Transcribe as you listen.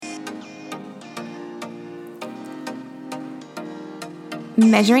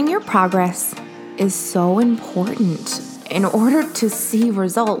Measuring your progress is so important. In order to see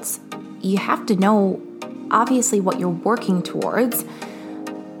results, you have to know, obviously, what you're working towards,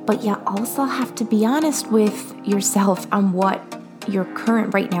 but you also have to be honest with yourself on what your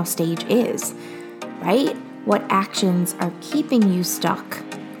current right now stage is, right? What actions are keeping you stuck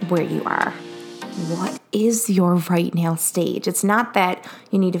where you are? What is your right now stage? It's not that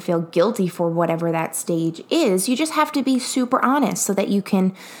you need to feel guilty for whatever that stage is. You just have to be super honest so that you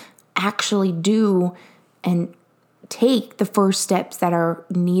can actually do and take the first steps that are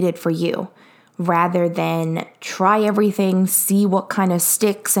needed for you, rather than try everything, see what kind of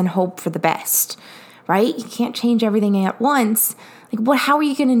sticks, and hope for the best, right? You can't change everything at once. How are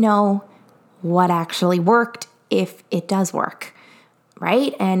you going to know what actually worked if it does work,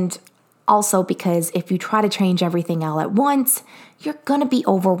 right? And also, because if you try to change everything all at once, you're going to be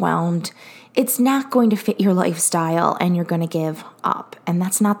overwhelmed. It's not going to fit your lifestyle and you're going to give up. And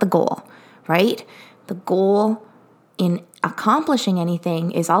that's not the goal, right? The goal in accomplishing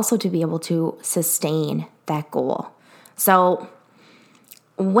anything is also to be able to sustain that goal. So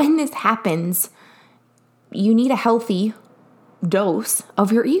when this happens, you need a healthy dose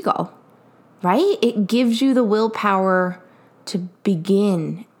of your ego, right? It gives you the willpower to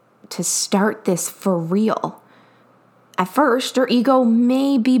begin to start this for real. At first, your ego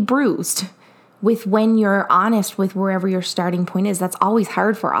may be bruised with when you're honest with wherever your starting point is. That's always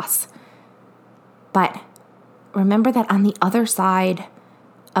hard for us. But remember that on the other side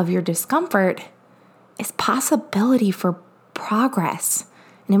of your discomfort is possibility for progress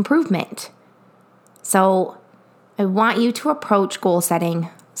and improvement. So I want you to approach goal setting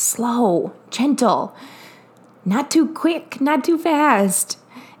slow, gentle, not too quick, not too fast.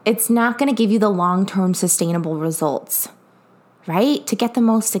 It's not going to give you the long-term sustainable results, right? To get the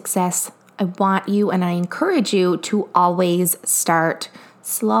most success, I want you and I encourage you to always start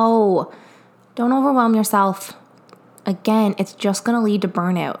slow. Don't overwhelm yourself. Again, it's just going to lead to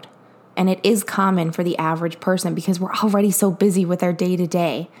burnout. And it is common for the average person because we're already so busy with our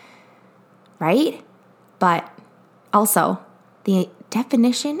day-to-day, right? But also, the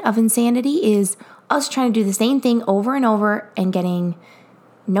definition of insanity is us trying to do the same thing over and over and getting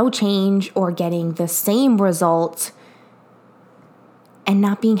no change or getting the same result and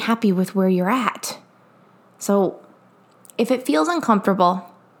not being happy with where you're at. So if it feels uncomfortable,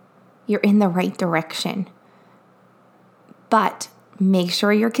 you're in the right direction. But make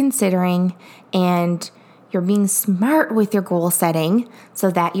sure you're considering and you're being smart with your goal setting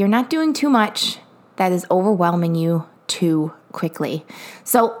so that you're not doing too much that is overwhelming you too quickly.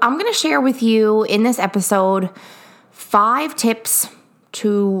 So I'm going to share with you in this episode 5 tips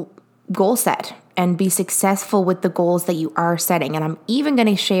to goal set and be successful with the goals that you are setting. And I'm even going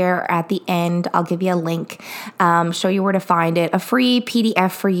to share at the end, I'll give you a link, show you where to find it, a free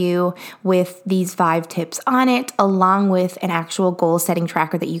PDF for you with these 5 tips on it, along with an actual goal setting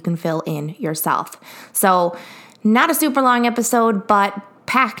tracker that you can fill in yourself. So not a super long episode, but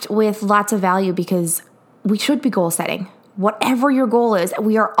packed with lots of value because we should be goal setting. Whatever your goal is,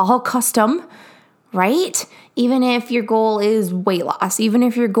 we are all custom, right? Even if your goal is weight loss, even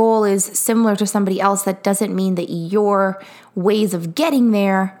if your goal is similar to somebody else, that doesn't mean that your ways of getting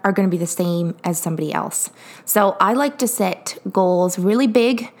there are going to be the same as somebody else. So I like to set goals really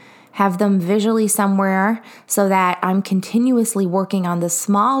big, have them visually somewhere so that I'm continuously working on the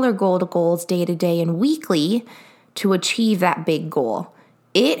smaller goals day to day and weekly to achieve that big goal.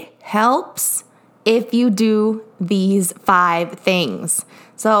 It helps if you do these 5 things.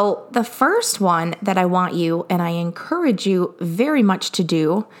 So the first one that I want you, and I encourage you very much to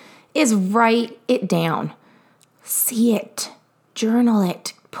do, is write it down. See it, journal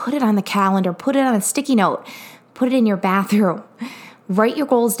it, put it on the calendar, put it on a sticky note, put it in your bathroom. Write your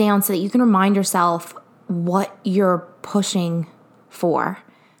goals down so that you can remind yourself what you're pushing for,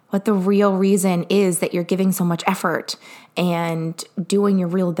 what the real reason is that you're giving so much effort and doing your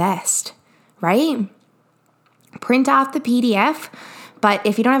real best, right? Print off the PDF. But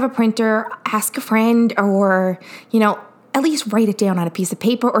if you don't have a printer, ask a friend or, at least write it down on a piece of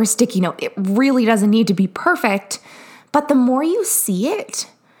paper or a sticky note. It really doesn't need to be perfect. But the more you see it,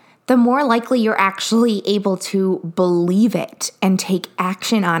 the more likely you're actually able to believe it and take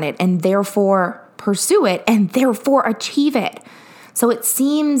action on it and therefore pursue it and therefore achieve it. So it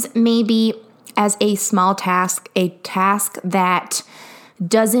seems maybe as a small task, a task that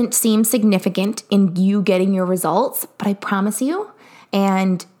doesn't seem significant in you getting your results, but I promise you,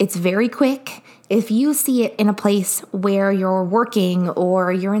 and it's very quick. If you see it in a place where you're working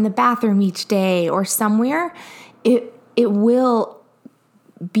or you're in the bathroom each day or somewhere, it will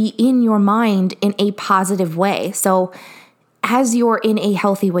be in your mind in a positive way. So as you're in a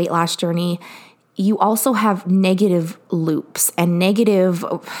healthy weight loss journey, you also have negative loops and negative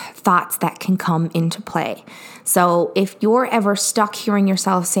thoughts that can come into play. So if you're ever stuck hearing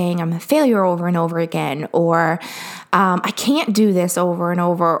yourself saying, I'm a failure over and over again, or I can't do this over and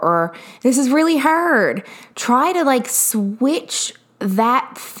over, or this is really hard, try to switch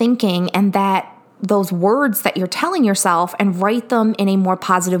that thinking and those words that you're telling yourself and write them in a more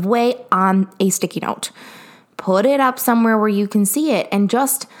positive way on a sticky note. Put it up somewhere where you can see it, and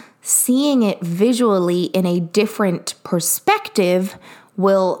just seeing it visually in a different perspective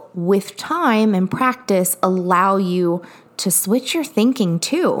will, with time and practice, allow you to switch your thinking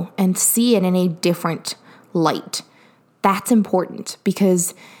too and see it in a different light. That's important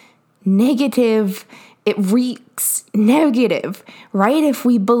because it reeks negative, right? If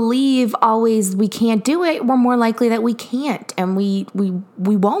we believe always we can't do it, we're more likely that we can't, and we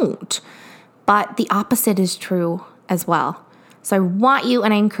won't. But the opposite is true as well. So I want you,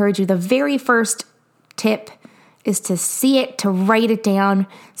 and I encourage you, the very first tip is to see it, to write it down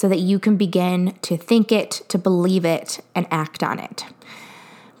so that you can begin to think it, to believe it, and act on it.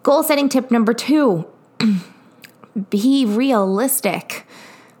 Goal setting tip number 2, be realistic.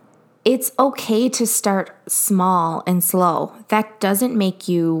 It's okay to start small and slow. That doesn't make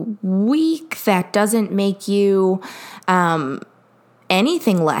you weak. That doesn't make you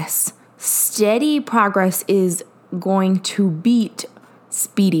anything less. Steady progress is going to beat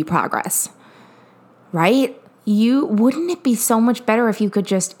speedy progress, right? Wouldn't it be so much better if you could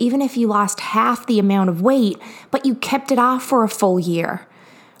just, even if you lost half the amount of weight, but you kept it off for a full year,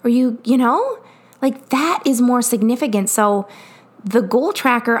 or that is more significant. So the goal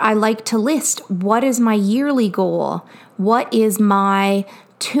tracker, I like to list, what is my yearly goal? What is my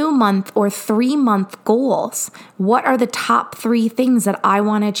 2-month or 3-month goals? What are the top 3 things that I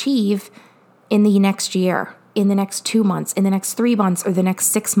want to achieve in the next year, in the next 2 months, in the next 3 months, or the next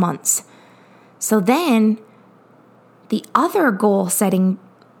 6 months? So then the other goal setting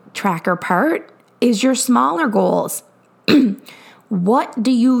tracker part is your smaller goals. What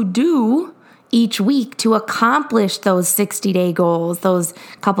do you do each week to accomplish those 60-day goals, those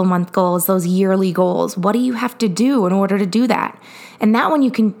couple month goals, those yearly goals? What do you have to do in order to do that? And that one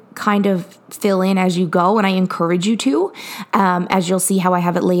you can kind of fill in as you go, and I encourage you to, as you'll see how I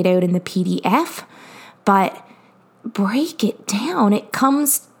have it laid out in the PDF. But break it down. It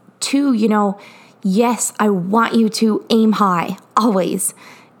comes to, yes, I want you to aim high always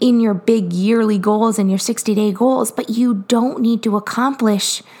in your big yearly goals and your 60-day goals, but you don't need to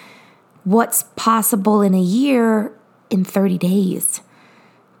accomplish what's possible in a year in 30 days,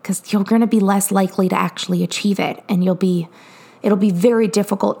 because you're going to be less likely to actually achieve it, and it'll be very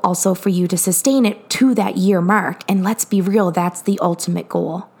difficult also for you to sustain it to that year mark. And let's be real, that's the ultimate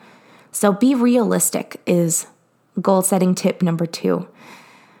goal. So be realistic is goal setting tip number 2,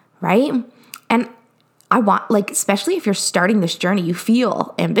 right? And I want, especially if you're starting this journey, you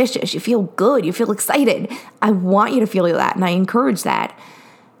feel ambitious, you feel good, you feel excited. I want you to feel that, and I encourage that.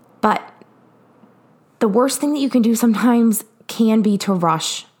 But the worst thing that you can do sometimes can be to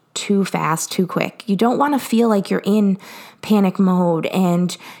rush too fast, too quick. You don't want to feel like you're in panic mode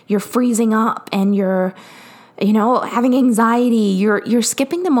and you're freezing up and you're, having anxiety. You're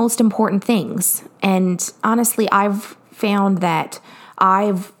skipping the most important things. And honestly, I've found that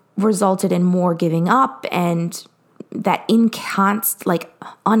I've resulted in more giving up and that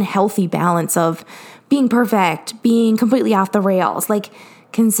unhealthy balance of being perfect, being completely off the rails.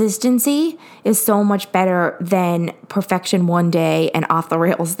 Consistency is so much better than perfection one day and off the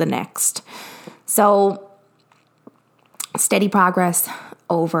rails the next. So steady progress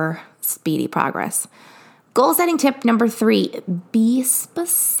over speedy progress. Goal setting tip number 3, be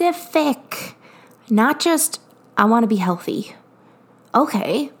specific. Not just, I want to be healthy.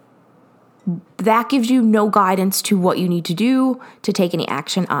 Okay. That gives you no guidance to what you need to do to take any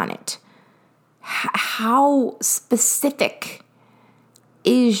action on it. How specific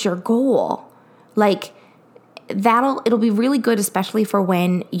is your goal? It'll be really good, especially for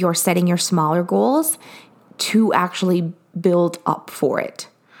when you're setting your smaller goals, to actually build up for it,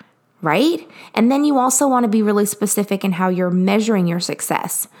 right? And then you also want to be really specific in how you're measuring your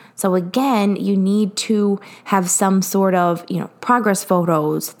success. So again, you need to have some sort of, progress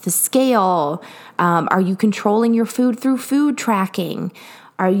photos, the scale. Are you controlling your food through food tracking?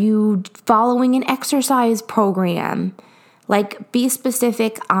 Are you following an exercise program? Be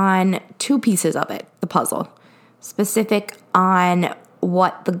specific on 2 pieces of it, the puzzle. Specific on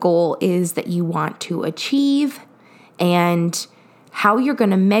what the goal is that you want to achieve and how you're going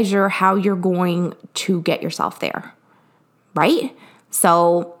to measure how you're going to get yourself there, right?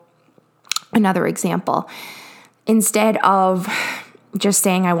 So another example, instead of just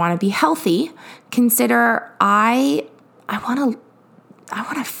saying I want to be healthy, consider I want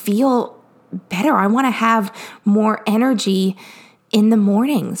to feel better. I want to have more energy in the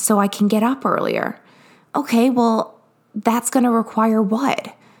morning so I can get up earlier. Okay, well, that's going to require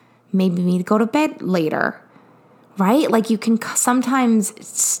what? Maybe me to go to bed later, right? Like you can sometimes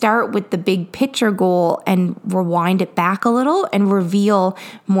start with the big picture goal and rewind it back a little and reveal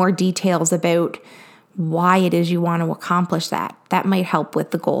more details about why it is you want to accomplish that. That might help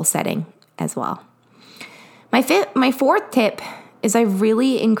with the goal setting as well. My fourth tip is I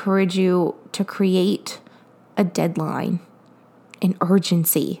really encourage you to create a deadline, an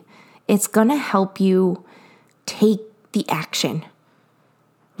urgency. It's going to help you take the action,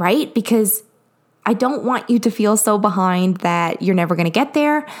 right? Because I don't want you to feel so behind that you're never going to get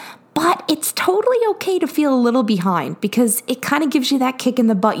there, but it's totally okay to feel a little behind because it kind of gives you that kick in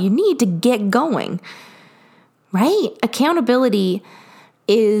the butt you need to get going, right? Accountability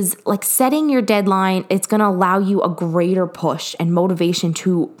is like setting your deadline. It's going to allow you a greater push and motivation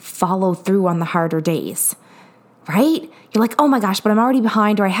to follow through on the harder days, right? You're like, oh my gosh, but I'm already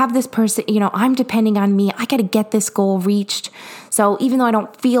behind, or I have this person, I'm depending on me. I got to get this goal reached. So even though I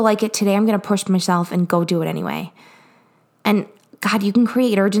don't feel like it today, I'm going to push myself and go do it anyway. And God, you can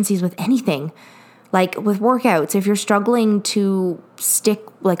create urgencies with anything. Like with workouts, if you're struggling to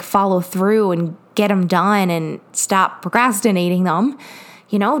follow through and get them done and stop procrastinating them,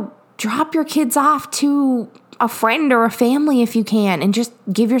 drop your kids off to a friend or a family if you can, and just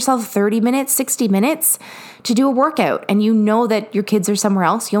give yourself 30 minutes, 60 minutes to do a workout. And you know that your kids are somewhere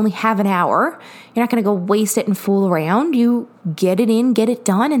else. You only have an hour. You're not going to go waste it and fool around. You get it in, get it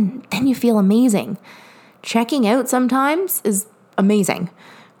done, and then you feel amazing. Checking out sometimes is amazing.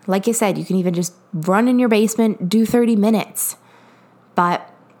 Like I said, you can even just run in your basement, do 30 minutes. But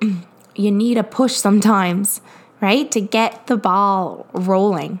you need a push sometimes, right? To get the ball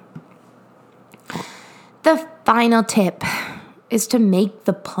rolling. The final tip is to make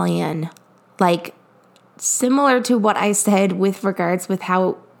the plan. Like similar to what I said with regards with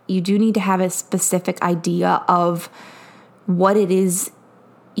how you do need to have a specific idea of what it is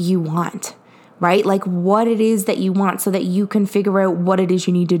you want, right? Like what it is that you want so that you can figure out what it is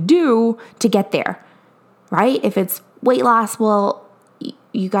you need to do to get there, right? If it's weight loss, well,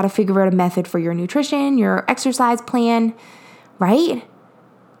 you got to figure out a method for your nutrition, your exercise plan, right?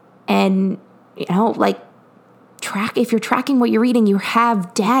 And, if you're tracking what you're eating, you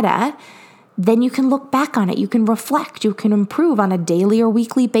have data, then you can look back on it. You can reflect. You can improve on a daily or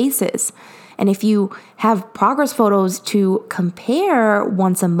weekly basis. And if you have progress photos to compare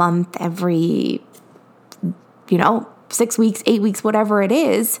once a month, every, 6 weeks, 8 weeks, whatever it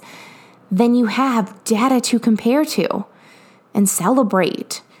is, then you have data to compare to and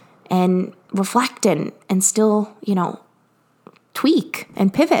celebrate and reflect and still, tweak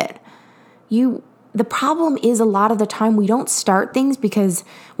and pivot. The problem is a lot of the time we don't start things because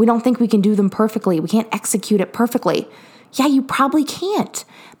we don't think we can do them perfectly. We can't execute it perfectly. Yeah, you probably can't,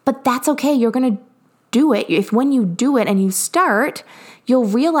 but that's okay. You're going to do it. If when you do it and you start, you'll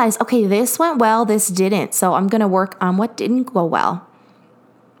realize, okay, this went well, this didn't. So I'm going to work on what didn't go well.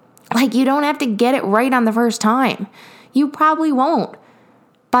 Like you don't have to get it right on the first time. You probably won't.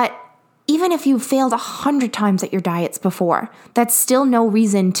 But even if you've failed 100 times at your diets before, that's still no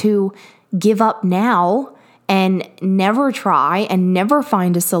reason to give up now and never try and never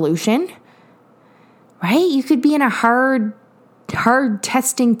find a solution, right? You could be in a hard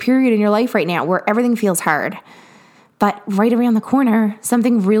testing period in your life right now where everything feels hard, but right around the corner,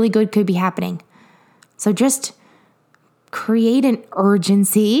 something really good could be happening. So just create an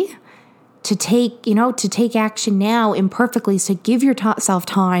urgency to take action now imperfectly, so give yourself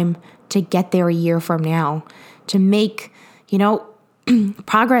time to get there a year from now, to make,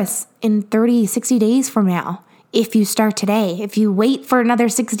 progress in 30, 60 days from now. If you start today, if you wait for another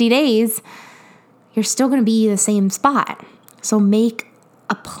 60 days, you're still going to be in the same spot. So make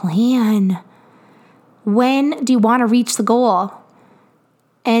a plan. When do you want to reach the goal?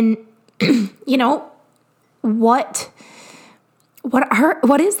 And, what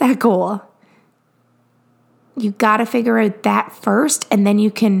is that goal? You got to figure out that first, and then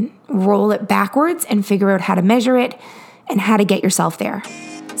you can roll it backwards and figure out how to measure it and how to get yourself there.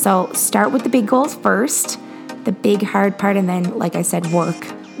 So start with the big goals first, the big hard part, and then, like I said, work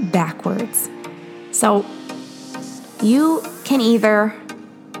backwards. So you can either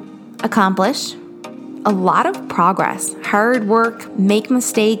accomplish a lot of progress, hard work, make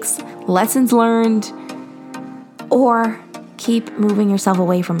mistakes, lessons learned, or keep moving yourself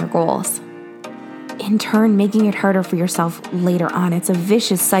away from your goals. In turn, making it harder for yourself later on. It's a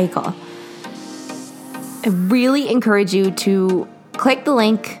vicious cycle. I really encourage you to click the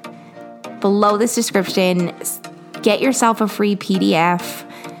link below this description, get yourself a free PDF,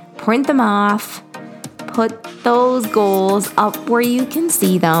 print them off, put those goals up where you can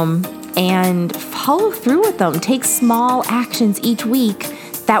see them, and follow through with them. Take small actions each week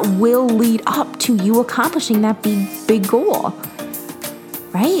that will lead up to you accomplishing that big goal,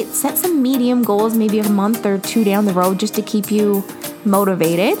 right? Set some medium goals, maybe a month or two down the road just to keep you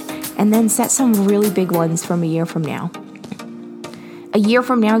motivated, and then set some really big ones from a year from now. A year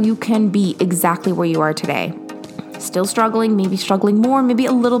from now, you can be exactly where you are today. Still struggling, maybe struggling more, maybe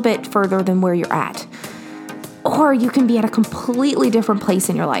a little bit further than where you're at. Or you can be at a completely different place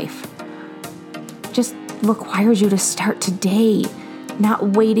in your life. Just requires you to start today,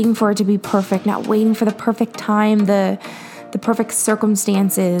 not waiting for it to be perfect, not waiting for the perfect time, the perfect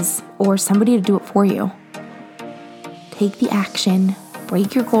circumstances, or somebody to do it for you. Take the action,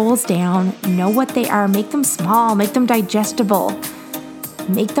 break your goals down, know what they are, make them small, make them digestible,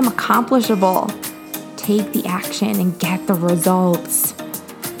 make them accomplishable. Take the action and get the results.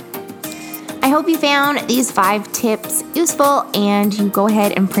 I hope you found these 5 tips useful, and you go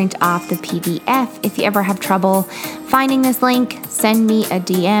ahead and print off the PDF. If you ever have trouble finding this link, send me a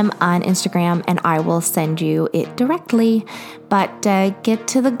DM on Instagram and I will send you it directly. But get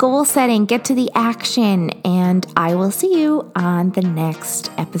to the goal setting, get to the action, and I will see you on the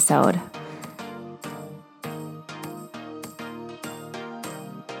next episode.